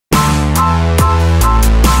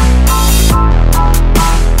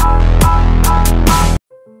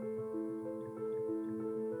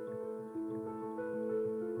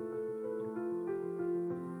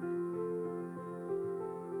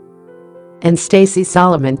And Stacey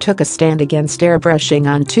Solomon took a stand against airbrushing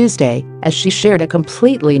on Tuesday as she shared a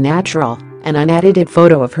completely natural and unedited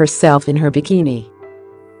photo of herself in her bikini.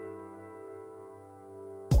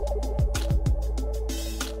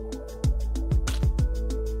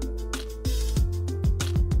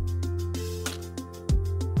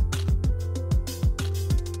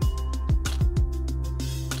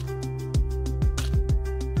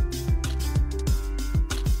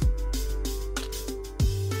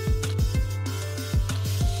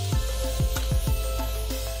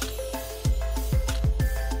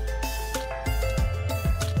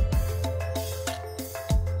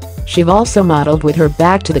 She also modeled with her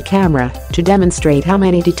back to the camera to demonstrate how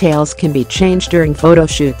many details can be changed during photo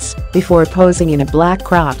shoots before posing in a black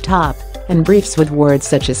crop top and briefs with words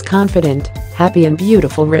such as confident, happy and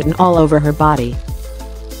beautiful written all over her body.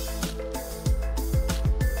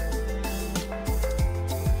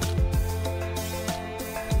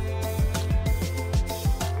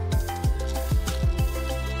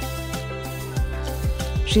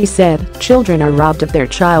 She said, "Children are robbed of their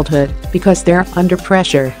childhood because they're under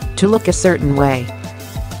pressure to look a certain way.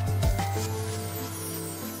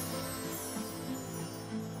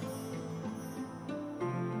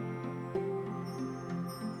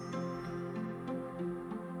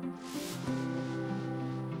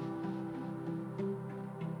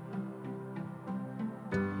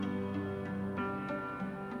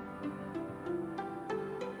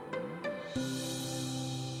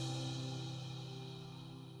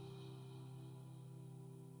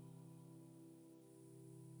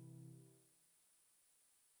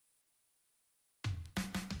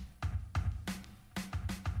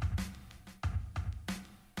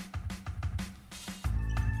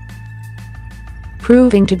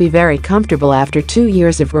 Proving to be very comfortable after 2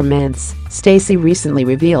 years of romance, Stacey recently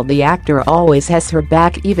revealed the actor always has her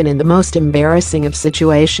back even in the most embarrassing of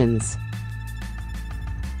situations.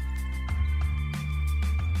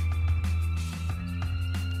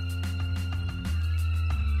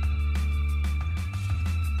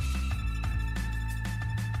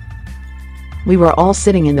 "We were all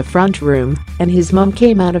sitting in the front room, and his mom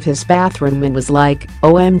came out of his bathroom and was like,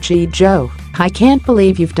 'OMG Joe, I can't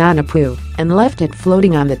believe you've done a poo,' and left it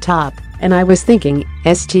floating on the top, and I was thinking,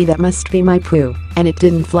 ST that must be my poo, and it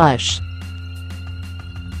didn't flush."